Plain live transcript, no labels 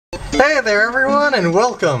Hey there everyone, and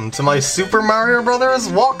welcome to my Super Mario Brothers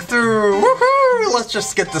walkthrough! Woohoo! Let's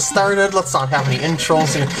just get this started, let's not have any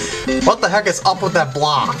intros. What the heck is up with that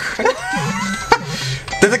block?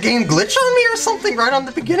 Did the game glitch on me or something right on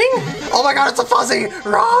the beginning? Oh my god, it's a fuzzy! Run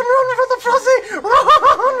for the fuzzy! Run!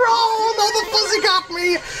 No, the fuzzy got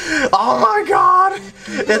me! Oh my god!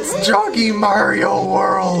 It's Joggy Mario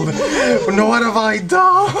World! What have I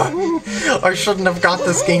done? I shouldn't have got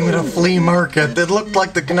this game at a flea market. It looked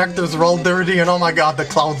like the connectors were all dirty, and oh my god, the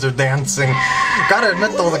clouds are dancing. Gotta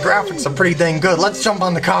admit though, the graphics are pretty dang good. Let's jump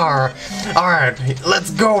on the car. Alright,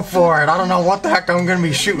 let's go for it. I don't know what the heck I'm gonna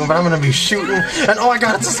be shooting, but I'm gonna be shooting. And oh my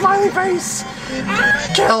god, it's a smiley face!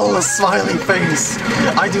 Kill the smiley face!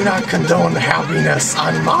 I do not condone happiness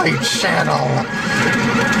on my channel.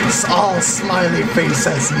 All smiley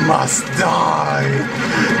faces must die.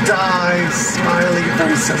 Die, smiley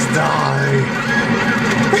faces, die.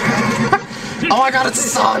 Oh my god, it's the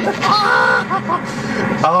sun!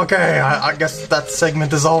 Ah! Okay, I guess that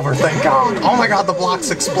segment is over, thank god. Oh my god, the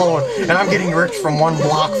blocks explode, and I'm getting rich from one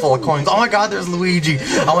block full of coins. Oh my god, there's Luigi.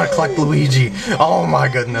 I want to collect Luigi. Oh my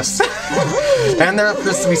goodness. And there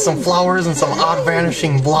appears to be some flowers and some odd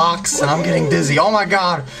vanishing blocks, and I'm getting dizzy. Oh my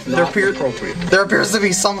god, there appears to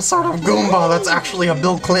be some sort of Goomba that's actually a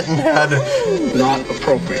Bill Clinton head. Not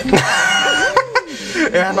appropriate.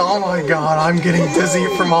 And oh my god, I'm getting dizzy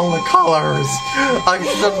from all the colors. I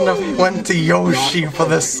shouldn't have went to Yoshi for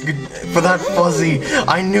that fuzzy.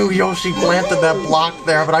 I knew Yoshi planted that block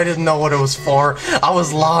there, but I didn't know what it was for. I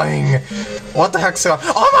was lying. What the heck's going on?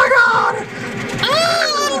 Oh my god!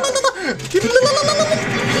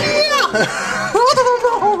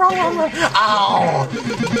 Ow!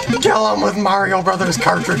 Kill him with Mario Brothers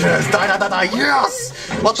cartridges! Die! Yes!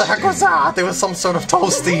 What the heck was that? It was some sort of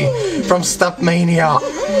toasty from Stepmania.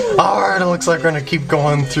 Alright, it looks like we're gonna keep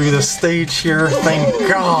going through the stage here. Thank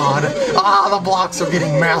God. Ah, the blocks are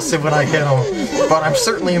getting massive when I hit them. But I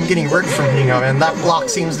certainly am getting rich from hitting them, and that block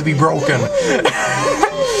seems to be broken.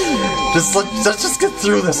 Let's just get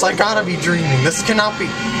through this. I gotta be dreaming. This cannot be...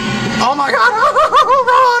 Oh my god!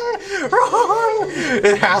 Run!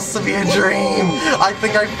 It has to be a dream. I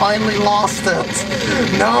think I finally lost it.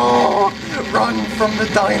 No! Run from the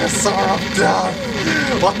dinosaur of death.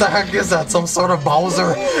 What the heck is that? Some sort of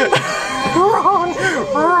Bowser? Run!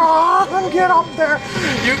 Get up there!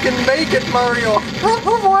 You can make it, Mario!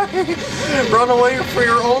 Run away! Run away for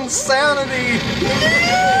your own sanity!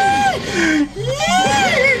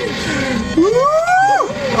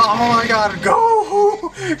 Oh my god, go!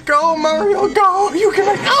 Go, Mario, go! You can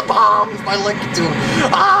make bombs! My leg too.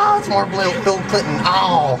 Ah, it's more Bill Clinton.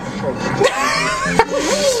 Ow!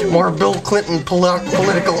 More Bill Clinton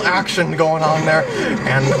political action going on there.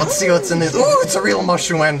 And let's see what's in this. Ooh, it's a real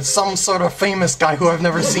mushroom and some sort of famous guy who I've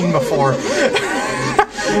never seen before.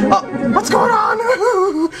 What's going on?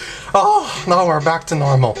 Oh, now we're back to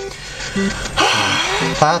normal.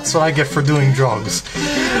 That's what I get for doing drugs.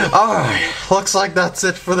 Alright, looks like that's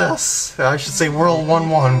it for this. I should say World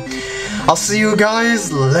 1-1. I'll see you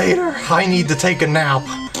guys later. I need to take a nap.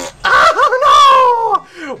 Oh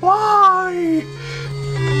no! Why?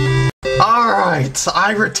 Alright,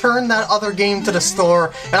 I returned that other game to the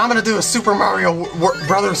store, and I'm gonna do a Super Mario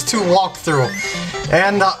Brothers 2 walkthrough.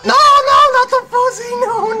 And, no, not the fuzzy!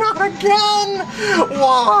 No, not again!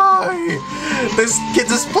 Why?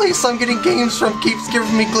 This place I'm getting games from keeps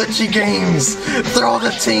giving me glitchy games. Throw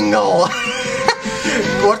the tingle.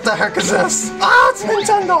 What the heck is this? Ah, it's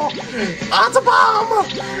Nintendo! Ah, it's a bomb!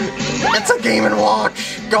 It's a Game &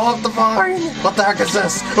 Watch! Go up the vine! What the heck is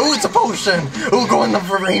this? Ooh, it's a potion! Ooh, go in the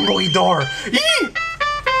rainbowy door! Yee!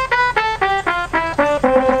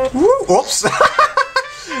 Woo, whoops!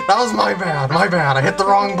 That was my bad. I hit the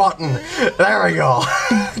wrong button. There we go.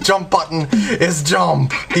 Jump button is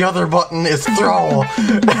jump. The other button is throw.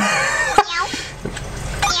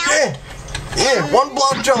 One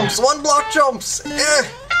block jumps.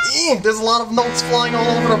 There's a lot of notes flying all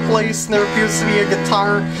over the place, and there appears to be a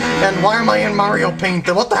guitar. And why am I in Mario paint?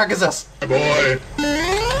 What the heck is this? Boy.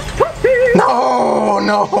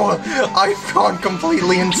 No, I've gone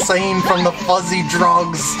completely insane from the fuzzy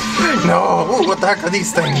drugs. No, ooh, what the heck are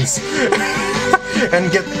these things?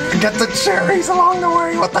 And get the cherries along the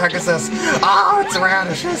way. What the heck is this? Ah, it's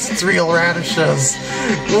radishes. It's real radishes.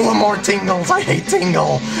 Ooh, more tingles. I hate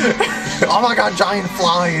tingle. Oh my god, giant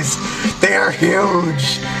flies. They are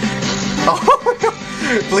huge. Oh no.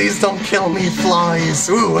 Please don't kill me, flies.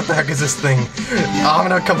 Ooh, what the heck is this thing? I'm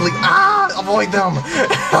gonna avoid them.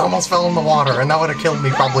 I almost fell in the water, and that would have killed me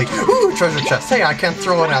probably. Ooh, treasure chest. Hey, I can't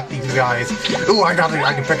throw it at these guys. Ooh, I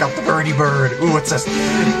can pick up the birdie bird. Ooh, what's this?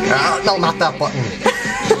 No, not that button.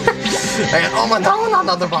 And oh my, no,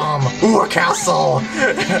 another bomb. Ooh, a castle.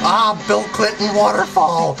 Ah, Bill Clinton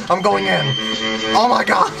waterfall. I'm going in. Oh my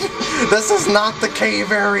god. This is not the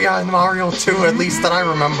cave area in Mario 2, at least that I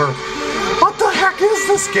remember. What the heck is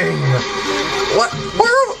this game? What?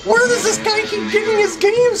 Where does this guy keep getting his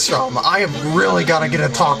games from? I have really got to get a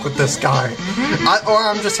talk with this guy. Or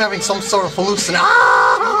I'm just having some sort of hallucination.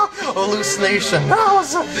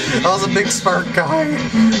 That was a big spark guy.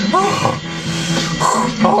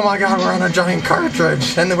 Oh my god, we're on a giant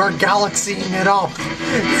cartridge, and we're galaxying it up.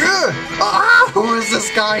 Who is this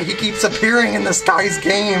guy? He keeps appearing in this guy's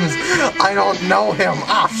games. I don't know him.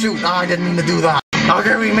 Shoot, I didn't mean to do that.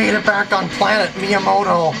 Okay, we made it back on planet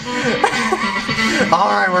Miyamoto.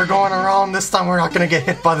 Alright, we're going around. This time we're not going to get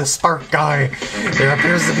hit by the spark guy. There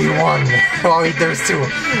appears to be one. Oh wait, there's two.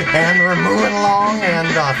 And we're moving along, and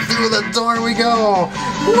through the door we go.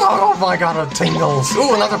 Oh my god, it tingles.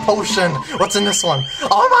 Ooh, another potion. What's in this one?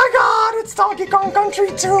 Oh my god, it's Donkey Kong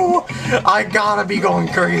Country 2. I gotta be going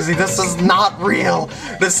crazy. This is not real.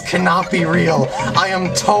 This cannot be real. I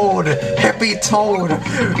am Toad, hippie Toad,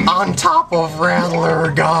 on top of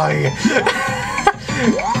Rattler guy.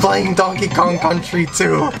 Playing Donkey Kong Country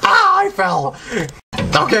 2. I fell!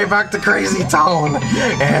 Okay, back to Crazy Town.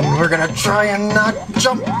 And we're gonna try and not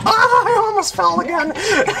jump. I almost fell again.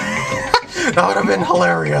 That would have been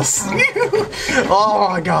hilarious. Oh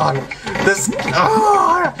my god.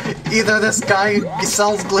 Either this guy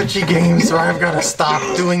sells glitchy games or I've gotta stop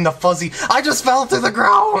doing the fuzzy. I just fell to the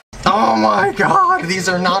ground! Oh my god, these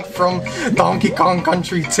are not from Donkey Kong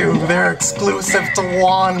Country 2, they're exclusive to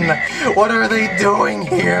 1. What are they doing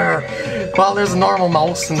here? Well, there's a normal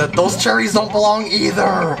mouse, and those cherries don't belong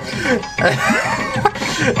either.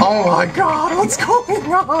 Oh my god, what's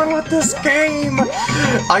going on with this game?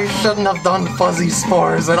 I shouldn't have done fuzzy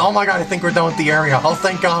spores, and oh my god, I think we're done with the area. Oh,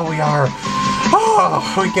 thank god we are.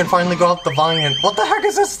 Oh, we can finally go up the vine. What the heck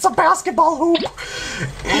is this? It's a basketball hoop.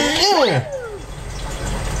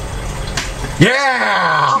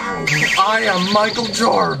 Yeah! I am Michael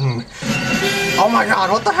Jordan. Oh my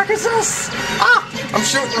god, what the heck is this? I'm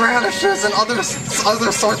shooting radishes and other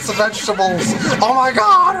sorts of vegetables. Oh my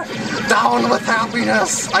god! Down with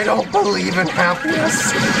happiness. I don't believe in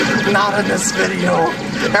happiness. Not in this video.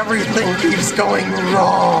 Everything keeps going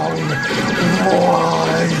wrong.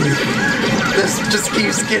 Why? This just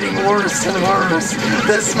keeps getting worse and worse.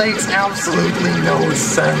 This makes absolutely no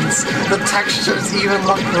sense. The textures even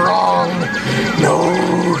look wrong. No.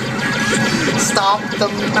 Stop the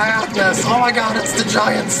madness. Oh my god, it's the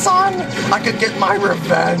giant sun. I could get my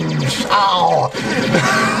revenge. Ow.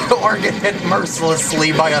 Or get hit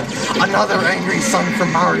mercilessly by another angry sun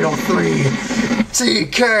from Mario 3.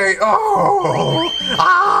 TKO.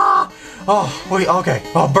 Oh, wait, okay.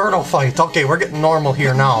 Oh, Birdo fight. Okay, we're getting normal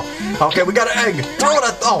here now. Okay, we got an egg. Throw it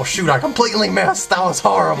at... Oh, shoot, I completely missed. That was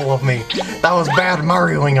horrible of me. That was bad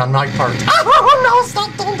Marioing on my part. Oh, no,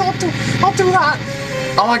 stop. Don't do that.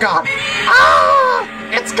 Oh, my God.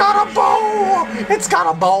 It's got a bow. It's got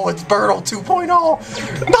a bow. It's Birdo 2.0.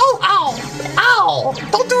 No, ow.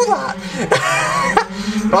 Don't do that.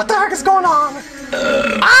 What the heck is going on?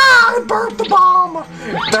 I burnt the bomb.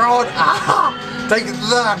 Throw it. Take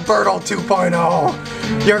that, Birdo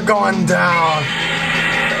 2.0! You're going down!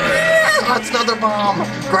 That's another bomb!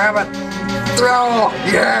 Grab it! Throw!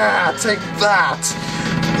 Yeah! Take that!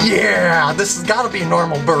 Yeah! This has got to be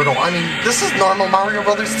normal Birdo. I mean, this is normal Mario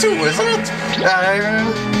Brothers 2, isn't it?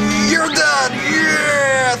 You're dead!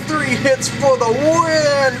 Yeah! 3 hits for the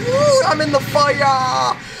win! Woo, I'm in the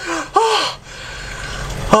fire!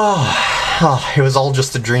 Oh, it was all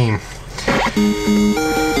just a dream.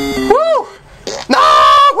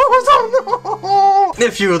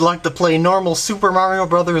 If you would like to play normal Super Mario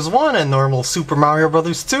Bros. 1 and normal Super Mario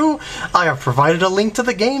Bros. 2, I have provided a link to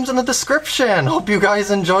the games in the description. Hope you guys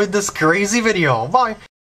enjoyed this crazy video. Bye!